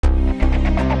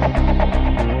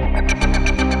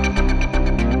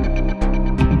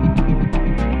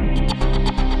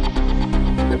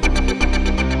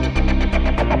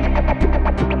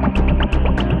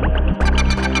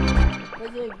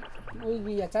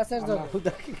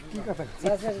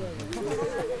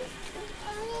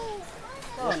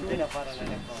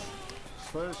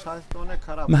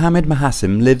Mohammed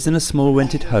Mahassim lives in a small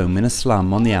rented home in a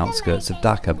slum on the outskirts of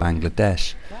Dhaka,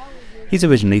 Bangladesh. He's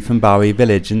originally from Bari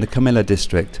village in the Comilla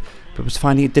district, but was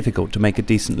finding it difficult to make a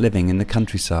decent living in the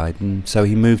countryside, and so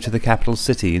he moved to the capital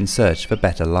city in search of a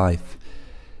better life.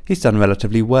 He's done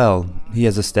relatively well. He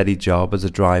has a steady job as a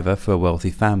driver for a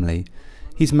wealthy family.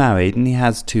 He's married and he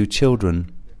has 2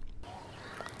 children.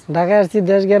 In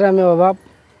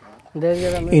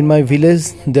my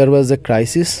village there was a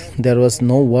crisis, there was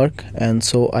no work, and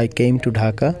so I came to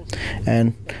Dhaka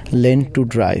and learned to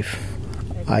drive.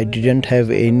 I didn't have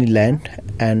any land,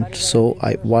 and so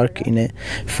I work in a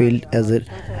field as a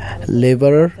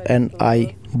laborer, and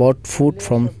I bought food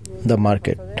from the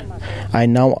market. I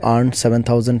now earn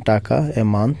 7,000 taka a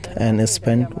month and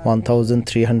spend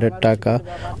 1,300 taka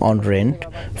on rent,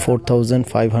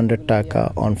 4,500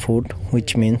 taka on food,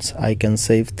 which means I can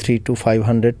save 300 to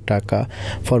 500 taka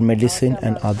for medicine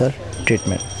and other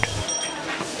treatment.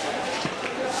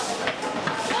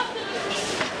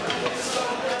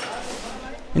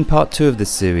 In part 2 of this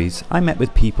series, I met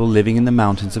with people living in the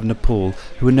mountains of Nepal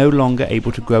who were no longer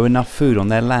able to grow enough food on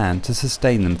their land to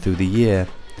sustain them through the year.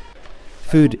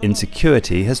 Food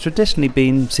insecurity has traditionally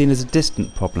been seen as a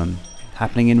distant problem,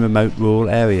 happening in remote rural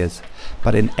areas,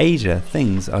 but in Asia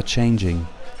things are changing.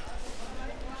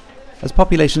 As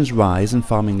populations rise and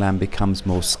farming land becomes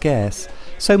more scarce,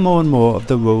 so more and more of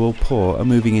the rural poor are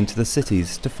moving into the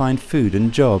cities to find food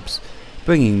and jobs,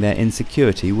 bringing their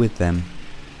insecurity with them.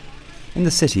 In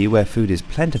the city, where food is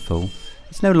plentiful,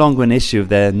 it's no longer an issue of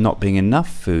there not being enough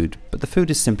food, but the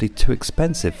food is simply too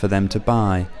expensive for them to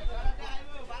buy.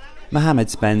 Mohammed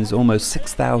spends almost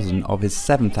 6,000 of his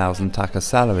 7,000 taka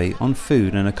salary on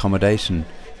food and accommodation,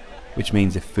 which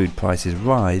means if food prices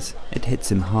rise, it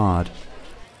hits him hard.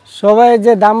 When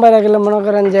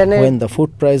the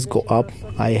food price go up,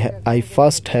 I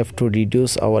first have to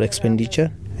reduce our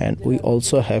expenditure, and we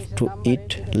also have to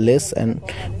eat less, and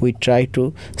we try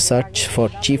to search for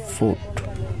cheap food.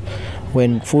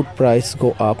 When food price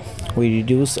go up, we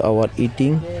reduce our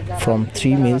eating from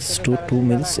 3 meals to 2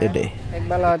 meals a day.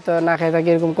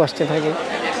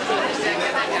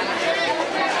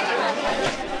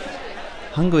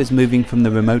 Hunger is moving from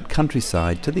the remote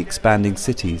countryside to the expanding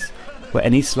cities, where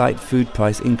any slight food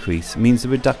price increase means a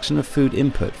reduction of food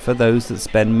input for those that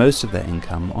spend most of their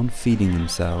income on feeding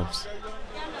themselves.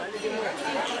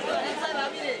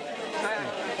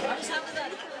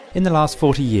 In the last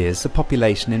 40 years, the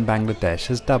population in Bangladesh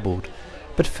has doubled,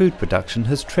 but food production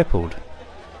has tripled.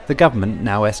 The government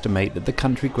now estimate that the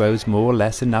country grows more or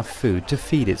less enough food to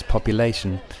feed its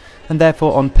population, and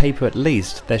therefore on paper at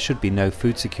least there should be no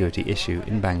food security issue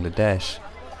in Bangladesh.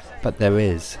 But there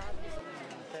is.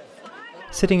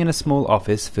 Sitting in a small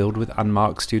office filled with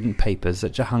unmarked student papers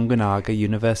at Jahangirnagar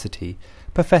University,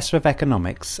 Professor of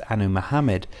Economics Anu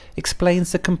Mohammed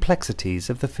explains the complexities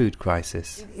of the food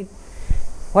crisis.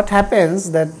 What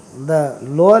happens that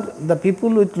the people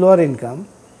with lower income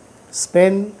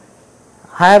spend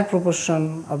higher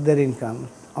proportion of their income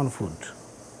on food,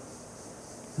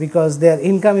 because their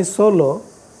income is so low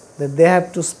that they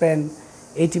have to spend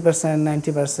 80%,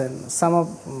 90%,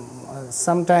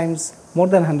 sometimes more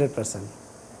than 100%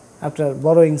 after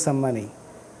borrowing some money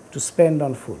to spend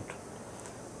on food.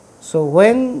 So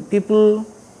when the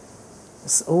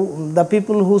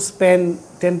people who spend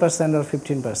 10% or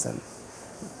 15%,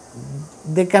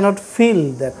 they cannot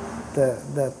feel that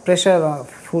the pressure of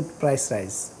food price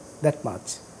rise that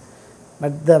much.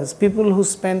 But the people who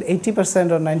spend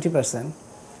 80% or 90%,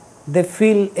 they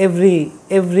feel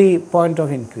every point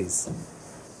of increase.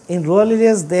 In rural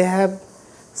areas, they have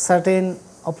certain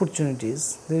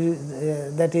opportunities,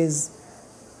 that is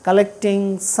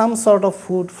collecting some sort of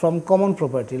food from common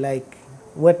property like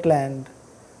wetland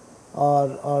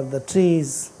or the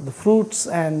trees, the fruits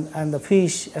and the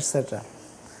fish, etc.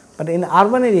 But in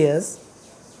urban areas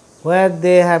where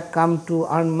they have come to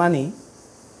earn money,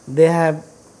 they have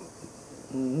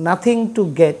nothing to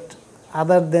get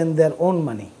other than their own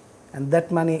money, and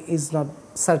that money is not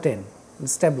certain and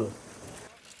stable.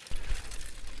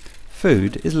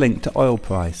 Food is linked to oil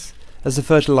price, as the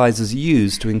fertilizers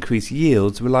used to increase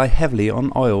yields rely heavily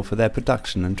on oil for their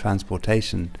production and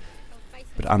transportation.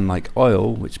 But unlike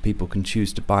oil, which people can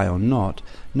choose to buy or not,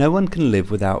 no one can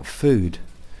live without food.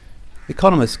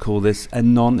 Economists call this a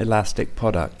non-elastic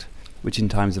product, which in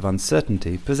times of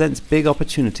uncertainty presents big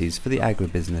opportunities for the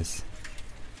agribusiness.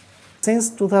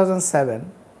 Since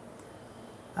 2007,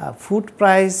 food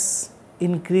price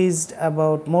increased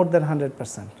about more than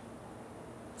 100%.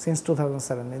 Since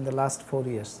 2007, in the last 4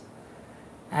 years.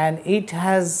 and it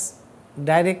has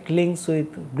direct links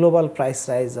with global price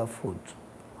rise of food.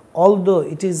 Although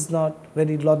it is not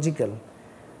very logical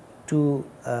to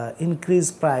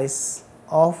increase price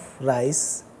of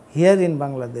rice here in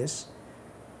Bangladesh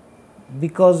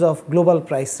because of global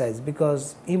price rise,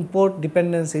 because import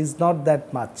dependence is not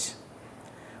that much.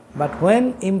 But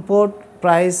when import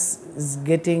price is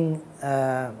getting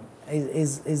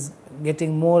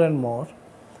getting more and more,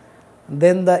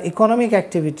 then the economic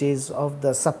activities of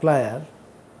the supplier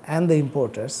and the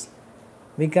importers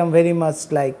become very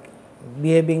much like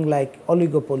behaving like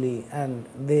oligopoly, and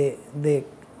they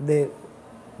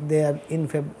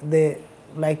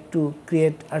like to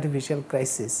create artificial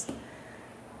crisis,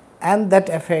 and that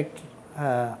affect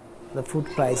the food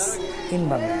price in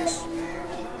Bangladesh.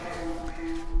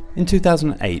 In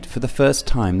 2008, for the first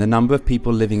time, the number of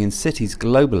people living in cities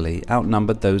globally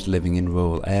outnumbered those living in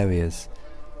rural areas.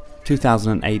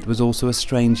 2008 was also a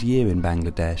strange year in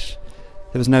Bangladesh.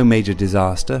 There was no major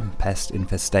disaster, pest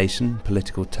infestation,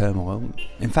 political turmoil.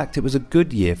 In fact, it was a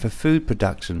good year for food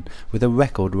production with a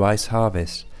record rice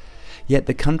harvest. Yet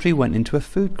the country went into a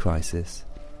food crisis.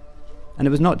 And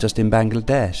it was not just in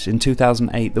Bangladesh. In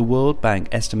 2008, the World Bank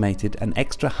estimated an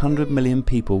extra 100 million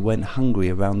people went hungry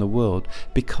around the world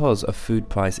because of food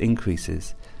price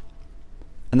increases.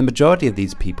 And the majority of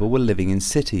these people were living in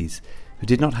cities who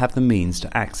did not have the means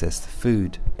to access the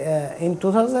food. In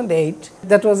 2008,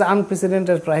 that was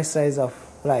unprecedented price rise of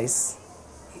rice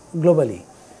globally,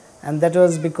 and that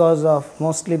was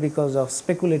mostly because of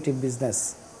speculative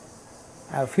business,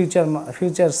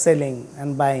 future selling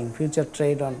and buying, future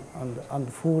trade on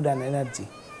food and energy.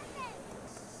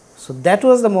 So that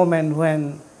was the moment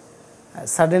when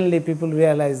suddenly people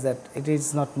realized that it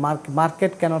is not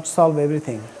market cannot solve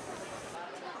everything.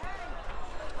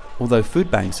 Although food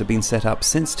banks have been set up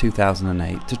since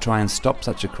 2008 to try and stop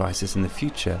such a crisis in the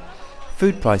future,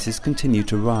 food prices continue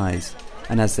to rise,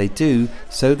 and as they do,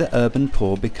 so the urban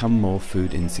poor become more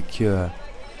food insecure.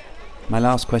 My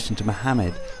last question to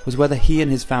Mohammed was whether he and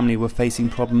his family were facing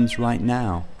problems right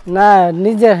now. When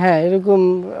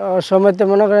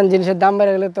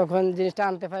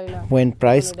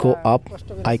price go up,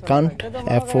 I can't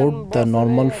afford the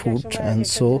normal food, and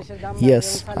so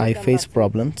yes, I face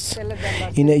problems.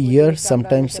 In a year,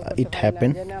 sometimes it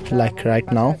happens, like right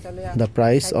now, the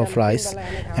price of rice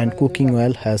and cooking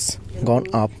oil has gone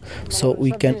up, so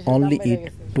we can only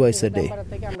eat twice a day.